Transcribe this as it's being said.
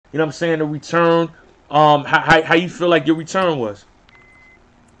you know what I'm saying, the return. How you feel like your return was?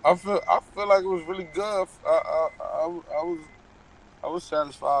 I feel like it was really good. I was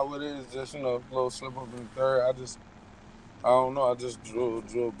satisfied with it. It's just a little slip up in the third. I don't know. I just drew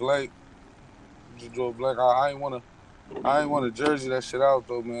a blank. Just drew a blank. I ain't want to jersey that shit out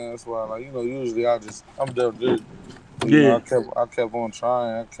though, man. That's why like usually I'm there. But Yeah. I kept on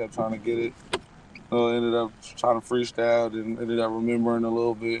trying. I kept trying to get it. Ended up trying to freestyle and ended up remembering a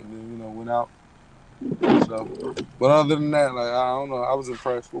little bit and then went out. So, but other than that, like I don't know. I was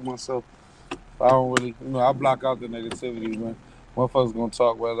impressed with myself. I don't really, I block out the negativity, man. Motherfuckers gonna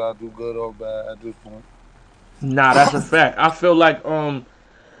talk whether I do good or bad at this point. Nah, that's a fact. I feel like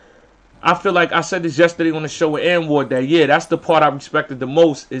I said this yesterday on the show with Anward that yeah, that's the part I respected the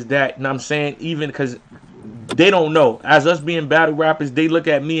most is that, you know what I'm saying, even because they don't know. As us being battle rappers, they look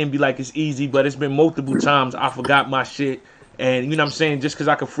at me and be like it's easy, but it's been multiple times I forgot my shit. And you know what I'm saying, just because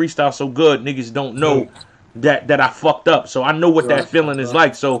I can freestyle so good, niggas don't know that I fucked up. So I know what that Right, feeling is right.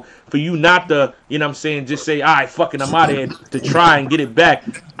 like. So for you not to, you know what I'm saying, just say, all right, fucking I'm out of here to try and get it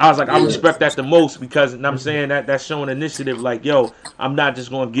back. I was like, I Yeah. respect that the most because you know what I'm saying that's showing initiative like, yo, I'm not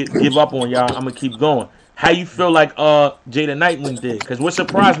just gonna give up on y'all. I'm gonna keep going. How you feel like Jey The Nite did? Cause what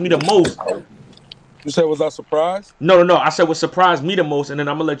surprised me the most. You said was I surprised? No. I said what surprised me the most, and then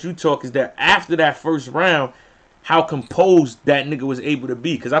I'm gonna let you talk. Is that after that first round, how composed that nigga was able to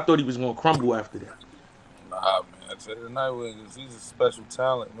be? Because I thought he was gonna crumble after that. Nah, man. Jey the Nightwing he's a special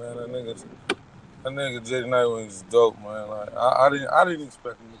talent, man. That nigga Jey the Nightwing is dope, man. Like I didn't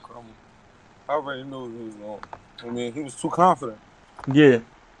expect him to crumble. I already knew he was going. I mean, he was too confident. Yeah,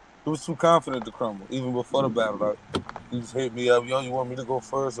 He was too confident to crumble, even before the battle. Like, he just hit me up, yo, you want me to go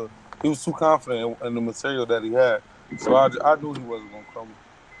first? Or, he was too confident in the material that he had. So I knew he wasn't gonna crumble.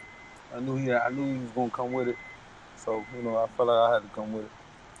 I knew he was gonna come with it. So I felt like I had to come with it.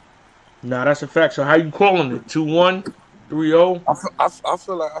 nah, that's a fact. So how you calling it? 2-1, 3-0. I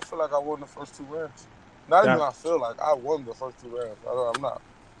feel like I won the first two rounds. Not even That I feel like I won the first two rounds. I'm not.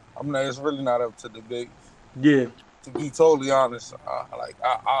 I'm not. It's really not up to debate. yeah, To be totally honest,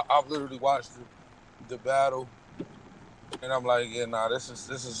 I've literally watched the battle, and I'm like, yeah, nah,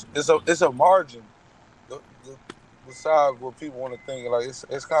 it's a margin. The besides what people want to think, like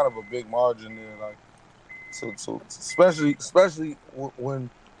it's kind of a big margin there, like to especially when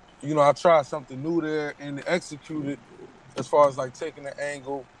I try something new there and execute it as far as like taking the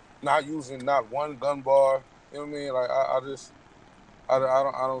angle, not using not one gun bar. You know what I mean? Like I just I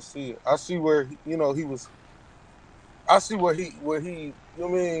don't see it. I see where he was. I see where he you know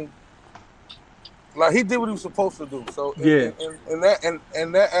what I mean, like he did what he was supposed to do. So yeah, in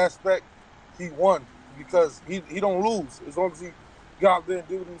that aspect, he won because he don't lose as long as he got out there and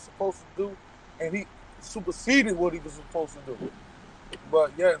did what he was supposed to do, and he superseded what he was supposed to do.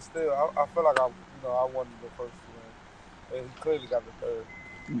 But yet still, I feel like I won the first two, and he clearly got the third.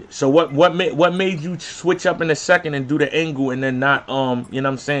 so what made you switch up in the second and do the angle and then not you know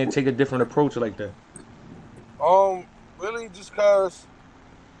what I'm saying, take a different approach like that? Um, really just cause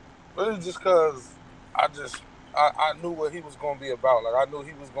I just I knew what he was gonna be about. Like I knew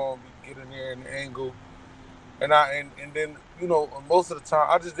he was gonna be getting there in the angle. And then most of the time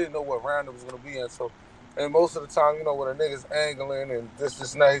I just didn't know what round it was gonna be in. So and most of the time when a nigga's angling and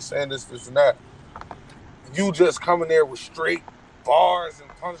this nice and this and that, you just coming there with straight bars and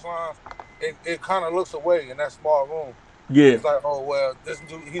punchlines, it kind of looks away in that small room. Yeah, It's like, oh well, this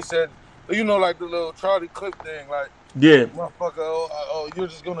dude, he said, like the little Charlie Clip thing, like yeah, motherfucker, you're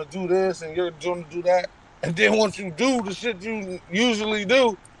just gonna do this and you're gonna do that, and then once you do the shit you usually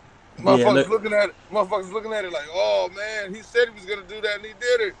do, yeah. Look, motherfuckers looking at it like, oh man, he said he was gonna do that and he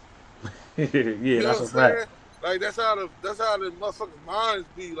did it. yeah, You know what that's I'm a fact. saying? Like that's how the motherfuckers minds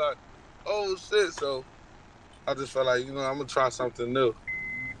be like, oh shit. So I just felt like I'm gonna try something new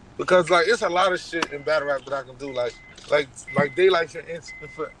because like it's a lot of shit in battle rap that I can do. Like like Daylight for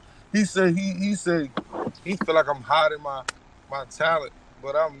instance. He said he feel like I'm hiding my talent,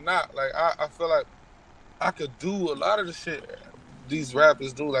 but I'm not. Like I feel like I could do a lot of the shit these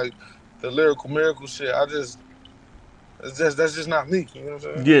rappers do, like the lyrical miracle shit. That's just not me. You know what I'm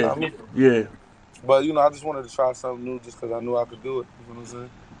saying? It's Yeah, not me. yeah, But I just wanted to try something new just because I knew I could do it. You know what I'm saying?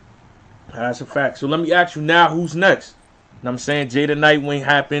 that's a fact. So let me ask you now, who's next? And I'm saying Jey The Nightwing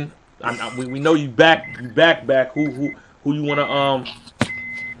happened. We know you back. Who you wanna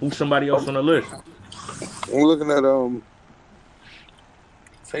who's somebody else on the list? I'm looking at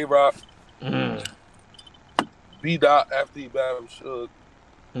Tay Rock, Mm, B Dot after he battled Suge.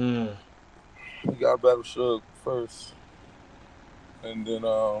 mm. He got battle Suge first, and then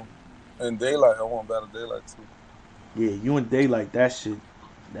and Daylight. I want battle Daylight too. Yeah, you and Daylight, that shit.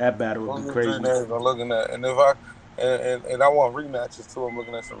 That battle would Those be are the three crazy. names I'm looking at. And if I and I want rematches too. I'm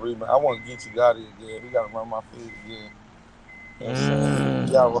looking at some rematch. I want Geechee Gotti again. He got to run my feed again. You know what I'm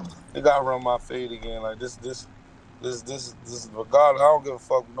saying? He got to run my feed again. Like this. Regardless, I don't give a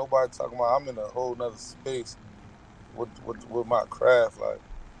fuck what nobody talking about. I'm in a whole nother space with my craft. Like,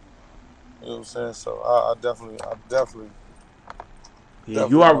 you know what I'm saying? So I definitely Yeah,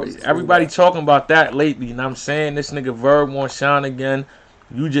 you are. want to Everybody rematch. talking about that lately, and I'm saying this nigga Verb won't shine again.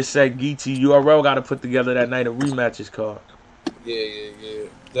 You just said Geechee URL got to put together that night of rematches card. Yeah.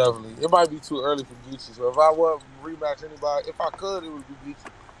 Definitely. It might be too early for Geechee. So if I want to rematch anybody, if I could, it would be Geechee.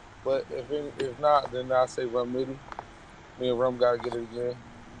 But if not, then I say Rum Nitty. Me and Rum gotta get it again.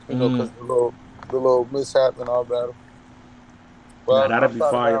 You know, cause Mm. the little mishap in our battle. Nah, But that'd be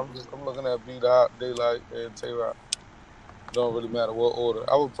outside of that, fire. I'm looking at B Dot, Daylight, and Tay Rock. Don't really matter what order.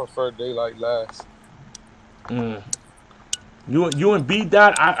 I would prefer Daylight last. Mm. You and B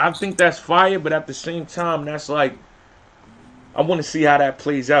Dot, I think that's fire, but at the same time, that's like I want to see how that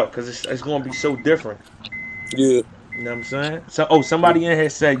plays out because it's going to be so different. Yeah. You know what I'm saying? So, oh, somebody in here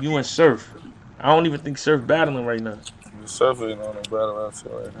said you and Surf. I don't even think Surf battling right now. The surfer ain't on no battle rap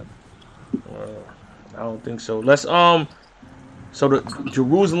shit right now. Uh, I don't think so. Let's. So the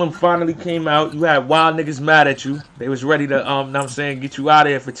Jerusalem finally came out. You had wild niggas mad at you. They was ready to know what I'm saying, get you out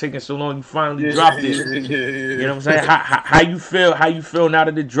of here for taking so long. You finally dropped it. You know what I'm saying? How you feel? How you feel now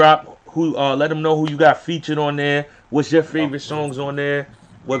that it dropped? Who let them know who you got featured on there. What's your favorite songs on there?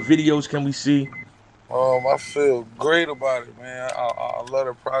 What videos can we see? I feel great about it, man. I love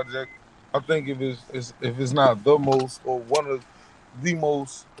the project. I think if it's not the most or one of the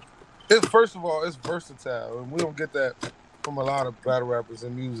most, it's first of all it's versatile, and we don't get that from a lot of battle rappers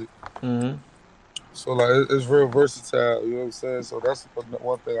in music. Mm-hmm. So like it's real versatile. You know what I'm saying? So that's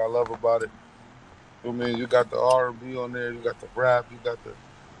one thing I love about it. I mean, you got the R&B on there, you got the rap, you got the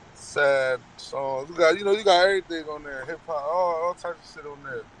sad songs, you got everything on there, hip hop, all types of shit on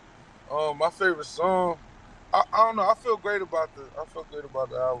there. My favorite song, I don't know. I feel great about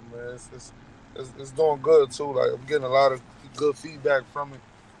the album, man. It's doing good too. Like I'm getting a lot of good feedback from it.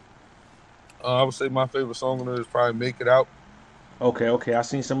 I would say my favorite song on there is probably "Make It Out." Okay. I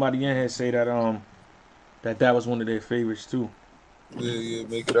seen somebody in here say that was one of their favorites too. Yeah,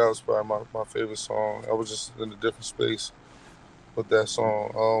 "Make It Out" is probably my favorite song. I was just in a different space with that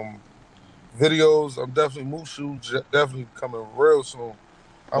song. Videos, I'm definitely Mushu, definitely coming real soon.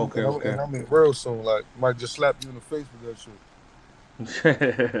 Okay. I mean real soon. Like might just slap you in the face with that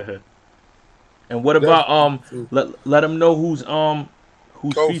shit. And what about Definitely Mushu. let them know who's Oh,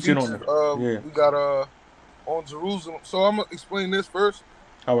 featured on featured. it. Yeah. We got on Jerusalem. So I'm gonna explain this first.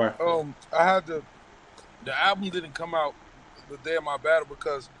 All right. I had the album didn't come out the day of my battle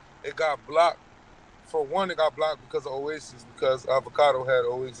because it got blocked. For one, it got blocked because of Oasis because Avocado had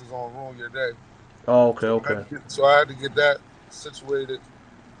Oasis on Ruin Your Day. Oh, okay. So I had to get that situated.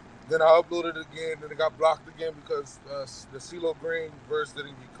 Then I uploaded it again. Then it got blocked again because the CeeLo Green verse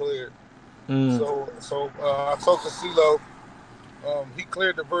didn't get cleared. Mm. So I talked to CeeLo. He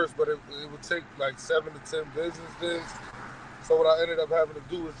cleared the verse, but it would take like 7 to 10 business days. So what I ended up having to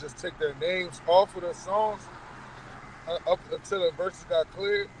do is just take their names off of the songs up until the verses got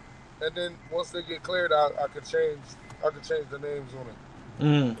cleared, and then once they get cleared, I could change the names on it.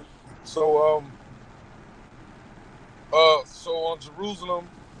 Mm. So so on Jerusalem,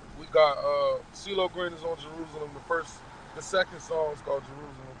 we got CeeLo Green is on Jerusalem. The second song is called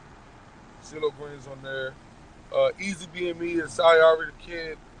Jerusalem. CeeLo Green is on there. Easy Being Me is Sayari the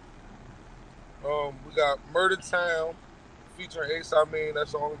Kid. We got Murder Town featuring Ace I Mean.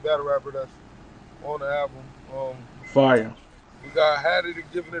 That's the only battle rapper that's on the album. Fire. We got Had It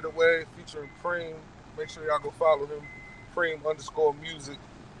and Giving It Away featuring Preem. Make sure y'all go follow him. Preem_music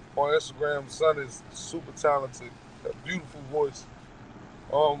on Instagram. Son is super talented. A beautiful voice.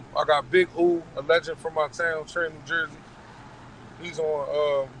 I got Big Ooh, a legend from my town, Trenton, New Jersey. He's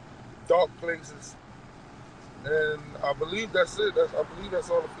on Dark Places. And I believe that's it. I believe that's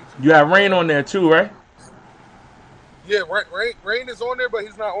all the features. You have Rain on there too, right? Yeah, Rain is on there, but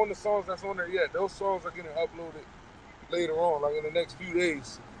he's not on the songs that's on there yet. Those songs are getting uploaded later on, like in the next few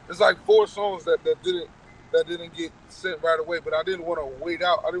days. There's like 4 songs that didn't get sent right away, but I didn't want to wait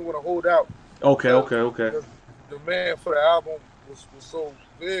out. I didn't want to hold out because Okay. the demand for the album was so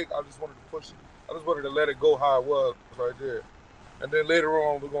big. I just wanted to push it. I just wanted to let it go how it was right there. And then later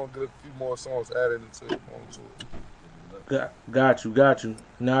on, we're gonna get a few more songs added onto it. Got you.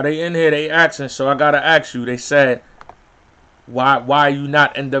 Now they in here, they asking, so I gotta ask you. They said, why are you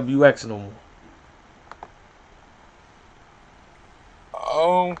not NWX no more?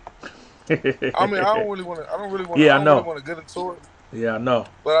 I mean, I don't really want to. I Yeah, I don't really know. want to get into it. Yeah, I know.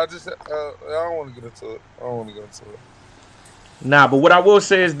 But I just, I don't want to get into it. I don't want to get into it. Nah, but what I will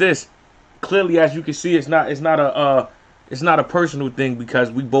say is this: clearly, as you can see, it's not a personal thing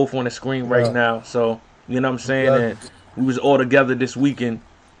because we both on the screen right Yeah, now. So you know what I'm saying, and exactly. we was all together this weekend,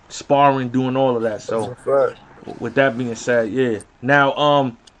 sparring, doing all of that. That's So a fact. with that being said, yeah. Now,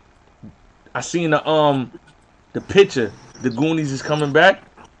 I seen the picture. The Goonies is coming back.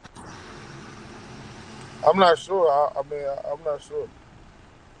 I'm not sure. I mean, I'm not sure.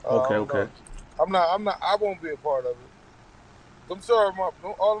 I Okay, don't know. okay. I'm not. I won't be a part of it. I'm sorry,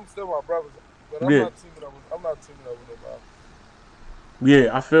 all them still my brothers, but I'm Yeah, not teaming up. I'm not teaming up with nobody. yeah,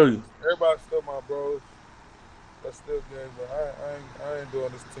 I feel you. Everybody's still my bros. That's still game, but I ain't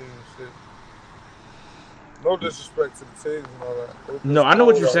doing this team shit. No disrespect to the teams and all that. No, It's I know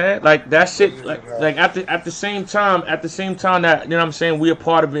what cool you're though. saying. Like that But shit. yeah, nah. Like at the same time that you know what I'm saying, we're a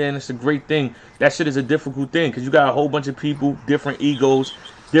part of it and it's a great thing. That shit is a difficult thing because you got a whole bunch of people, different egos,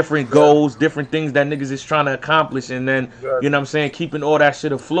 different Exactly. goals, different things that niggas is trying to accomplish, and then you know Exactly. what I'm saying, keeping all that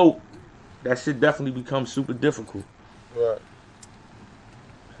shit afloat. That shit definitely becomes super difficult. Right.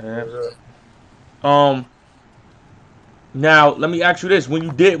 Yeah. Yeah. Um. Now let me ask you this: when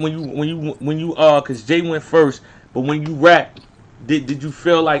you because Jay went first, but when you rap, did you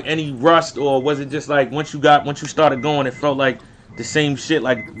feel like any rust, or was it just like once you started going, it felt like the same shit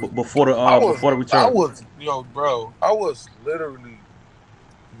like before the I return? was, yo, bro. I was literally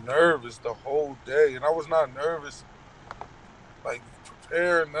nervous the whole day, and I was not nervous like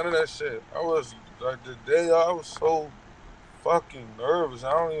preparing none of that shit. I was like the day I was so fucking nervous.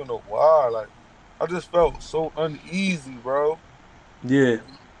 I don't even know why. Like I just felt so uneasy, bro. Yeah.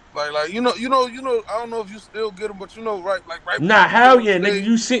 I don't know if you still get them, but right Nah, before you get hell on yeah, nigga. stage,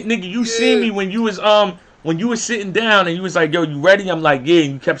 You seen yeah, me when you was sitting down and you was like, yo, you ready? I'm like, yeah.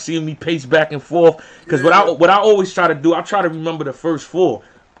 And you kept seeing me pace back and forth. Cause yeah, what I always try to do, I try to remember the first four.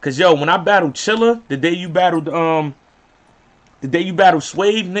 Cause yo, when I battled Chilla, the day you battled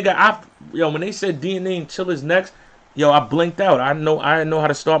Swave, nigga, when they said DNA and Chilla's next, yo, I blinked out. I didn't know how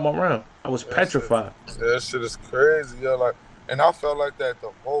to start my round. I was that shit, petrified. that shit is crazy, yo. Like, and I felt like that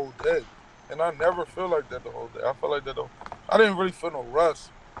the whole day, and I never feel like that the whole day. I felt like that. I didn't really feel no rush.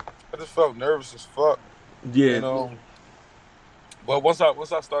 I just felt nervous as fuck, Yeah, and But once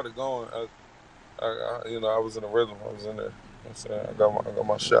I started going, I was in the rhythm. I was in there. I'm saying I got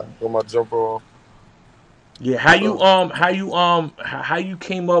my shot, got my jumper on. yeah. So How you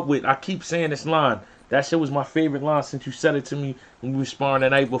came up with? I keep saying this line. That shit was my favorite line since you said it to me when we were sparring the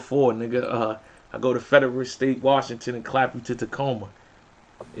night before, nigga. I go to Federal State, Washington, and clap you to Tacoma.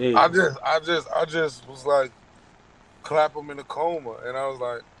 Yeah, I just was like clap him in a coma, and I was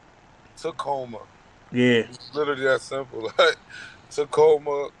like Tacoma. yeah. It's literally that simple. Like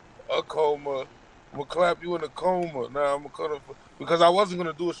Tacoma, a coma. I'm gonna clap you in a coma. Now I'm gonna because I wasn't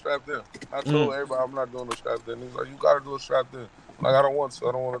gonna do a strap then. I Mm. told everybody I'm not doing a strap then. He's like, you gotta do a strap then. Like I don't want to.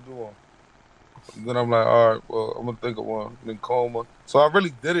 I don't want to do one. Then I'm like, all right, well, I'm gonna think of one. Then coma. So I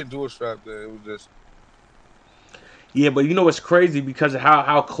really didn't do a strap then. It was just Yeah, but you know what's crazy because of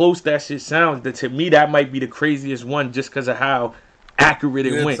how close that shit sounds. That to me that might be the craziest one just because of how accurate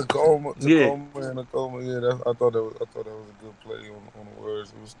it yeah, went. Yeah. Tacoma and Tacoma. Yeah, I thought that was a good play on the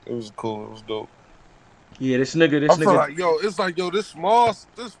words. It was cool. It was dope. Yeah, I this feel nigga. like it's like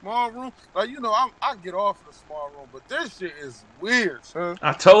this small room. Like I get off in a small room, but this shit is weird, son.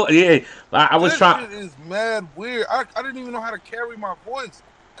 I told, yeah, I was This trying. shit is mad weird. I didn't even know how to carry my voice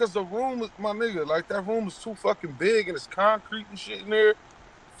because the room is my nigga. Like that room is too fucking big and it's concrete and shit in there.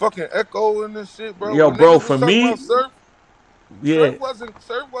 Fucking echo in this shit, bro. Yo, When bro, niggas for was talking about me, surf, yeah,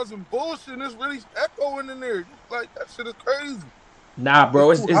 surf wasn't bullshit. It's really echoing in there. Like that shit is crazy. nah, It's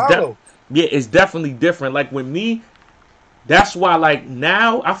bro, too hollow. yeah, it's definitely different. Like with me, that's why, like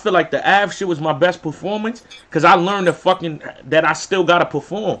now, I feel like the Av shit was my best performance because I learned that I still gotta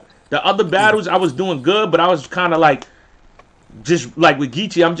perform. The other Yeah. battles I was doing good, but I was kind of like just like with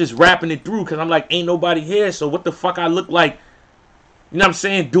Geechee, I'm just rapping it through because I'm like, ain't nobody here, so what the fuck I look like? You know what I'm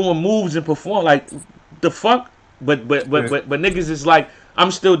saying? Doing moves and perform like the fuck. Yeah. But niggas is like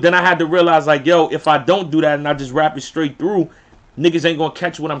I'm still. Then I had to realize like yo, if I don't do that and I just rap it straight through, niggas ain't gonna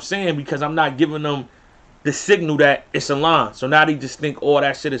catch what I'm saying because I'm not giving them the signal that it's a line. So now they just think oh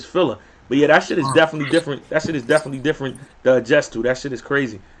that shit is filler. But yeah, that shit is definitely different. That shit is definitely different to adjust to. That shit is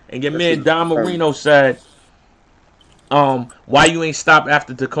crazy. And your That shit man is Don crazy. Marino said, why you ain't stop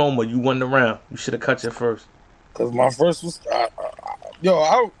after Tacoma? You won the round. You should have cut your first. Cause my first was,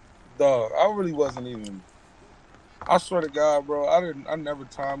 dog, I really wasn't even. I swear to God, bro, I never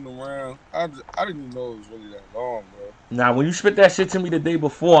timed around. I didn't even know it was really that long, bro. Now, when you spit that shit to me the day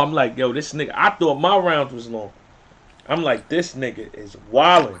before, I'm like, yo, this nigga, I thought my rounds was long. I'm like, this nigga is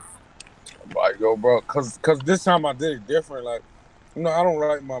wilding. Like, yo, bro, cause this time I did it different. Like, I don't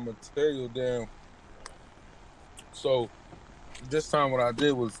write my material down. So this time what I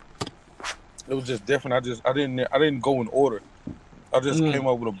did was it was just different. I didn't go in order. I just Mm. came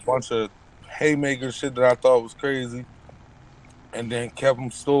up with a bunch of haymaker shit that I thought was crazy, and then kept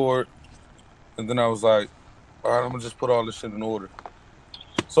them stored. And then I was like, all right, I'm gonna just put all this shit in order.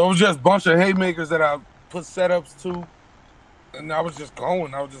 So it was just a bunch of haymakers that I put setups to, and I was just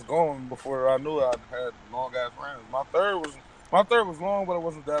going. I was just going before I knew I had long ass rounds. My third was long, but it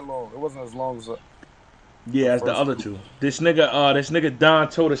wasn't that long. It wasn't as long as the Yeah, as the first other two. two. This nigga Don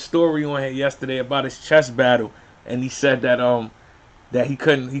told a story on here yesterday about his chess battle, and he said that he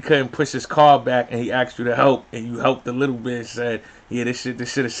couldn't push his car back, and he asked you to help, and you helped a little bit. And said, yeah, this shit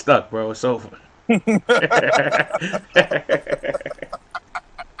is stuck, bro. It's over.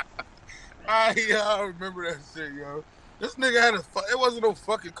 I remember that shit, yo. This nigga had it wasn't no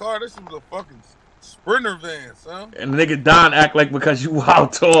fucking car. This shit was a fucking sprinter van, son. And the nigga Don act like because you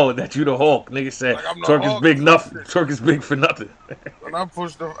wild tall that you the Hulk. Nigga said Like I'm the Twork is Hulk or big some nothing. shit. Twork is big for nothing. And I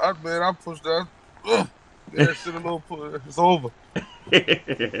pushed that. Ugh, get that shit a little. It's over.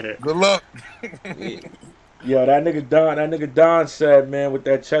 Good luck. Yo, that nigga Don said, man, with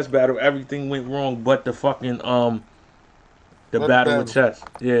that chess battle, everything went wrong but the fucking the Let the battle with battle. chess.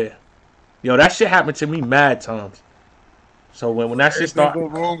 Yeah. Yo, that shit happened to me mad times. So when that shit Everything start, go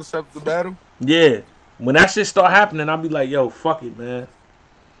wrong except the battle. yeah, when that shit start happening, I'll be like, yo, fuck it, man.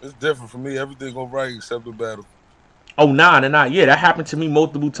 It's different for me. Everything go right except the battle. Oh nah. Yeah, that happened to me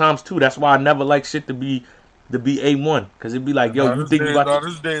multiple times too. That's why I never like shit to be A1, cause it'd be like, And yo, you think you about to,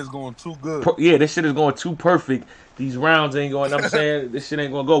 this day is going too good. yeah, this shit is going too perfect. These rounds ain't going. I'm saying this shit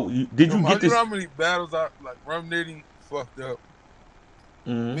ain't gonna go. Did you get You know this? how many battles I like? Rum Nitty fucked up.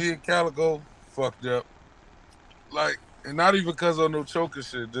 Mm-hmm. Me and Calico fucked up. Like, and not even because of no choker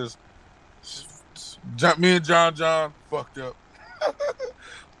shit. Just me and John fucked up.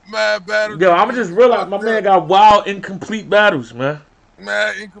 Mad battles Yo, just I'm getting just realize my fucked man up. got wild incomplete battles, man.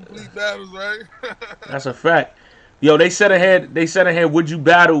 Mad incomplete battles, right? That's a fact. Yo, they said ahead. They said ahead. Would you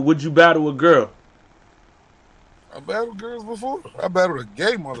battle? Would you battle a girl? I battled girls before. I battled a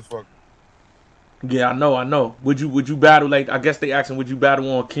gay motherfucker. Yeah, I know. Would you battle, like, I guess they asking, would you battle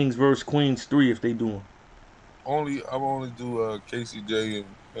on Kings vs Queens 3 if they do them? I'm only do KCJ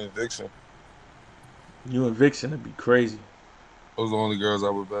and Vixen. You and Vixen would be crazy. Those are the only girls I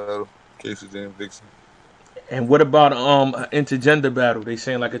would battle. KCJ and Vixen. And what about an intergender battle? They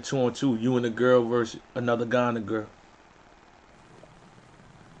saying like a 2-on-2, you and a girl versus another guy and a girl.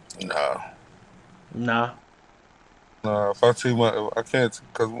 Nah. Nah. Nah, if I tell you I can't,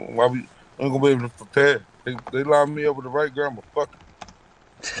 because why we ain't gonna be able to prepare. They line me up with the right girl, I'm a fuck.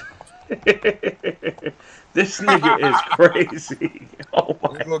 This nigga is crazy. Oh I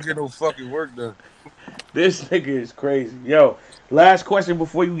my ain't gonna get no fucking work done. This nigga is crazy. Yo, last question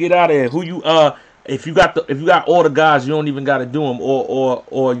before you get out of here. Who you if you got all the guys, you don't even got to do them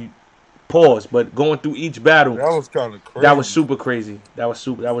or you pause, but going through each battle, That was kind of that was crazy. super crazy. That was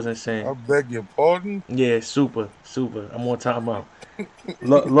super. That was insane. I beg your pardon. Yeah, super. I'm on timeout.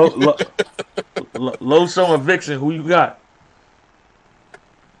 Loso and Vixen, who you got?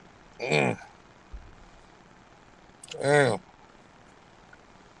 Mm, damn.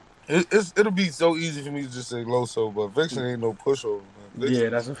 It'll be so easy for me to just say Loso, but Vixen ain't no pushover, man. Yeah,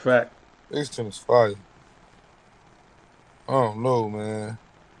 that's a fact. Vixen is fire. I don't know, man.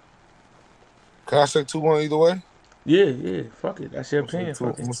 Can I say 2-1 either way? Yeah. Fuck it. That's your I'm opinion.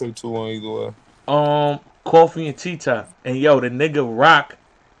 Fuck gonna it. say 2-1 either way. Coffee and T Top. And yo, the nigga Rock.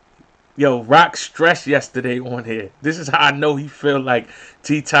 Yo, Rock stressed yesterday on here. This is how I know he feel like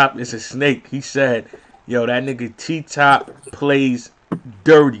T Top is a snake. He said, yo, that nigga T Top plays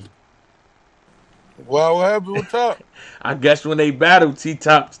dirty. Well, what happened with Top? I guess when they battled, T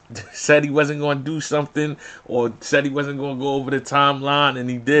Top said he wasn't going to do something or said he wasn't going to go over the timeline, and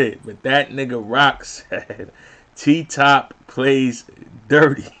he did. But that nigga Rock said T Top plays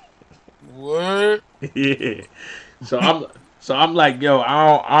dirty. What? Yeah. So I'm like, yo,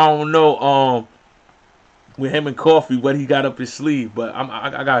 I don't know with him and Coffee what he got up his sleeve, but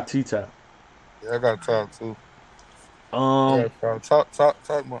I got T Top. Yeah, I got Top too. Um, Yeah,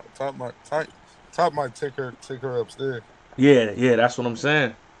 Top might take her upstairs. yeah, that's what I'm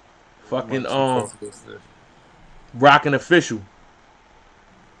saying. He Fucking might take Coffee upstairs. Rockin' official.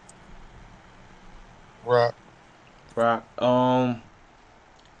 Right. Rock.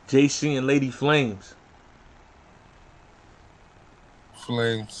 JC and Lady Flames.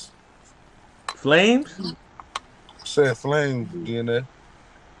 Flames. Flames? Said Flames, DNA.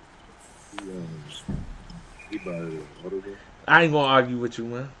 He better than Odager. I ain't gonna argue with you,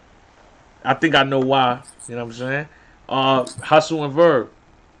 man. I think I know why. You know what I'm saying? Hustle and Verb.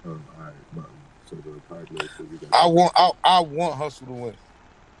 All right, but so the pipe list, so you got I want Hustle to win.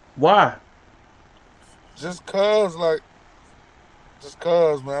 Why? Just cause, man,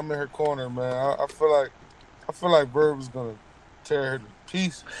 I'm in her corner, man. I feel like Verb is gonna tear her to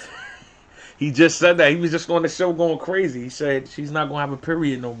pieces. He just said that. He was just on the show going crazy. He said she's not gonna have a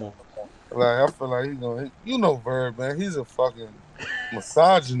period no more. Like I feel like you know Verb, man. He's a fucking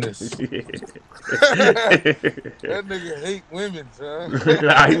misogynist. That nigga hate women, son.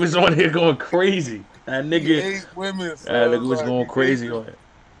 Nah, he was on here going crazy. That He nigga, hate women, son. that nigga was Like, going he crazy hate on it.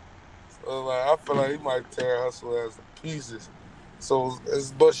 So like I feel like he might tear Hustle ass to pieces. So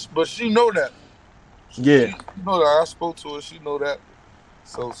but she know that. Yeah. She know that. I spoke to her. She know that.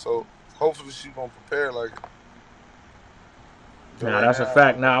 So hopefully she gonna prepare like. Nah, that's a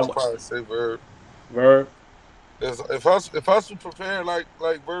fact. Now, I'll probably say Verb. Verb. If Hustle prepare like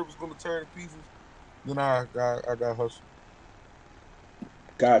Verb is gonna turn to pieces, then I got Hustle.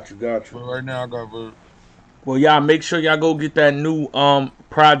 Got you. But right now I got Verb. Well, y'all make sure y'all go get that new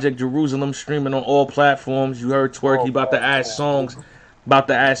Project Jerusalem streaming on all platforms. You heard Twork. He about to add songs.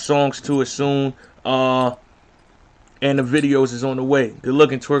 To it soon. And the videos is on the way. Good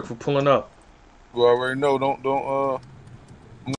looking, Twork, for pulling up. You already know. Don't